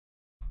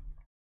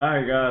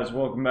Alright guys,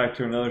 welcome back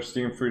to another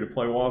Steam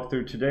free-to-play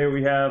walkthrough. Today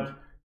we have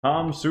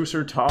Komm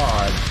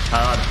Todd.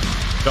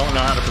 I don't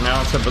know how to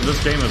pronounce it, but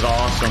this game is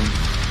awesome.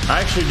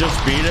 I actually just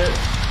beat it,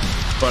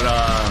 but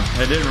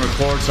it didn't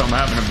record, so I'm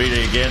having to beat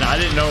it again. I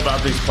didn't know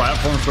about these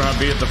platforms when I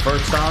beat it the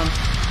first time,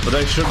 but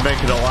they should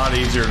make it a lot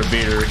easier to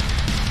beat her.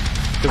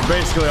 Because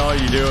basically all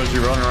you do is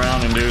you run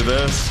around and do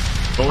this.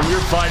 But when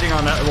you're fighting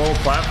on that little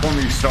platform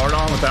you start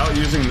on without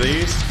using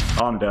these...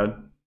 Oh, I'm dead.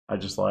 I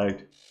just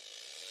lagged.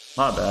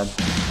 My bad.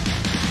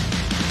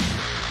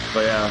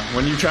 But yeah,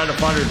 when you try to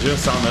fight her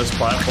just on this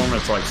platform,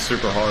 it's like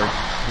super hard.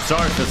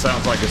 Sorry if it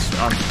sounds like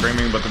I'm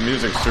screaming, but the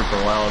music's super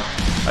loud.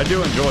 I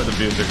do enjoy the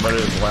music, but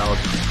it is loud.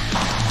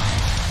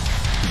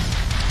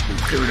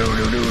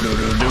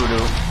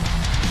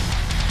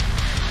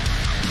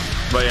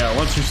 But yeah,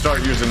 once you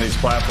start using these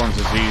platforms,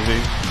 it's easy.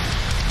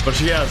 But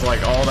she has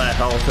like all that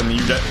health and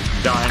you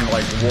die in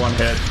like one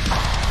hit.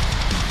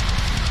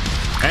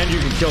 And you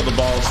can kill the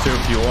balls too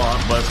if you want,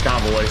 but it's kind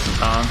of a waste of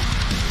time.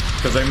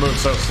 Because they move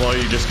so slow,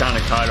 you just kind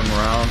of kite them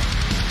around.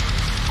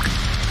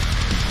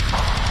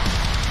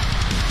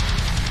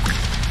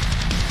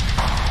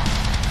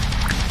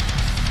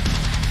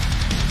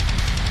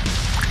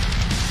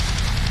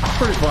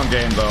 Pretty fun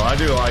game though, I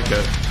do like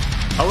it.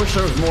 I wish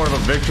there was more of a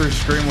victory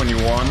screen when you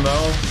won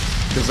though,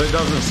 because it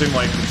doesn't seem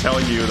like to tell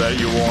you that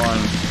you won.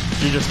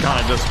 She just kind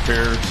of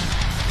disappears.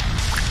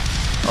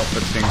 Oh,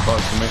 it's getting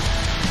close to me.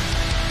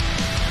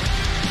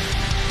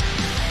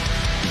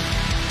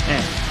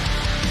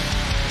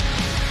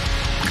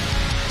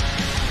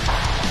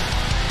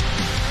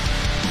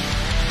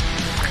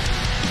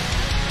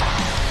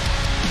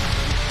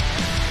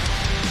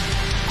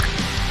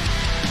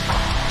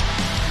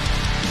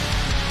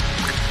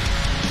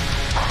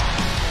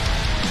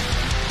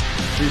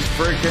 She's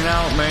freaking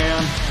out,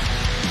 man.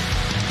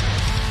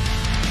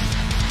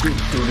 Do.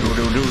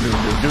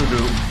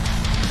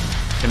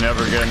 Can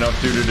never get enough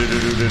do.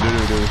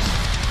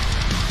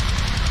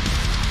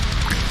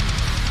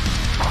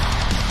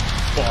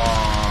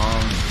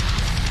 Bomb.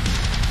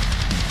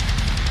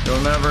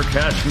 You'll never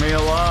catch me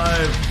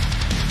alive.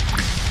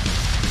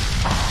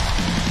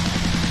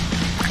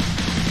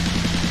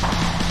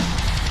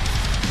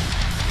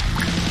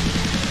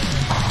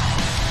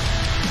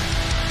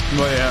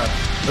 But yeah.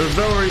 There's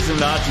no reason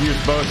not to use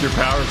both your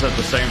powers at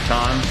the same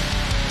time.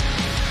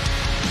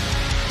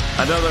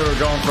 I know they were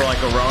going for like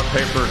a rock,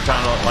 paper, kind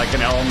of like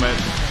an element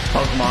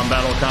Pokemon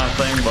battle kind of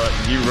thing, but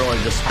you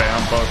really just spam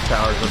both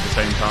powers at the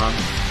same time.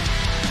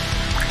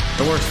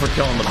 It works for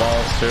killing the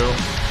balls too.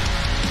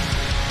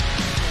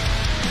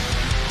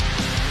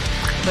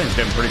 This thing's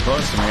getting pretty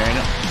close to me,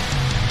 ain't it?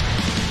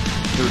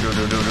 Do.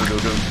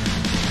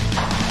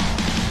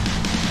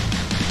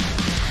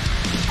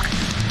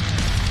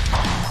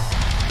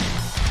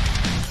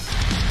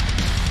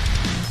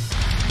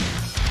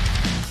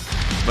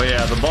 But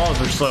yeah, the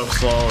balls are so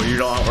slow, you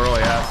don't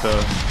really have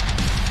to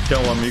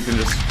kill them. You can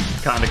just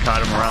kind of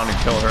kite them around and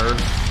kill her.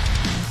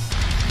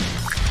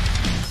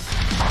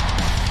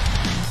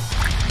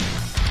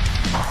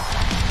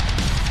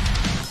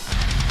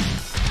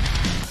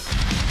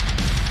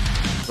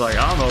 It's like,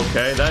 I'm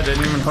okay, that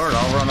didn't even hurt,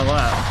 I'll run a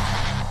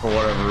lap. For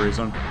whatever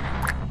reason.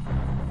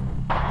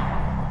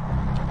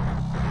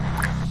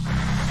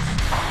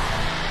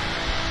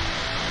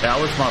 Yeah, I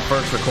wish my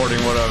first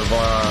recording would have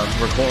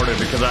recorded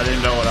because I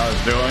didn't know what I was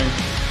doing.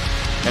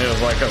 And it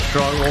was like a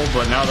struggle,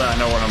 but now that I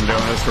know what I'm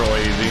doing, it's really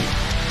easy.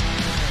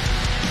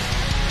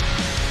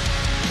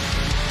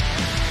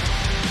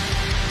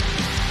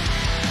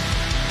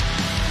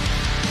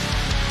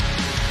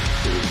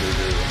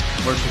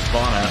 Where's she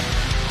spawn at?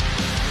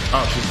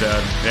 Oh, she's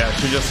dead. Yeah,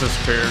 she just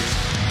disappears.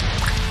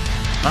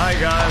 Hi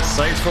guys,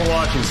 thanks for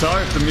watching.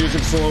 Sorry if the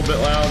music's a little bit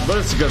loud, but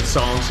it's a good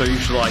song, so you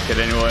should like it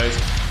anyways.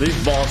 These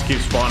balls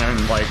keep spawning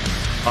like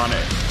on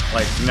it,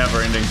 like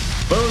never ending.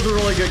 But it was a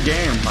really good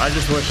game. I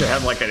just wish it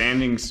had like an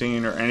ending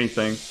scene or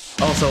anything.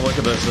 Also, look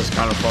at this, it's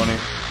kind of funny.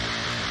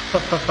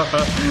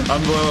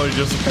 I'm literally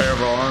just a pair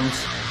of arms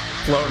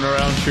floating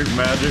around shooting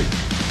magic.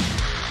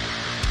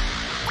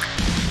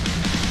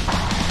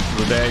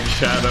 The dang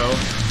shadow.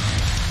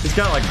 He's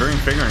got like green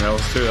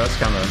fingernails too, that's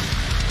kind of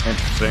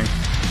interesting.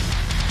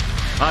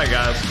 Hi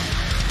guys.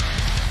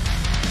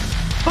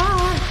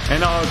 Bye.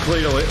 And I'll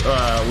include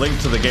a link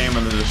to the game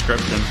in the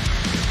description.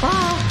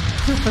 Bye.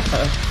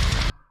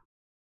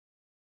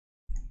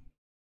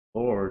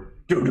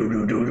 Lord.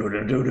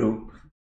 Do.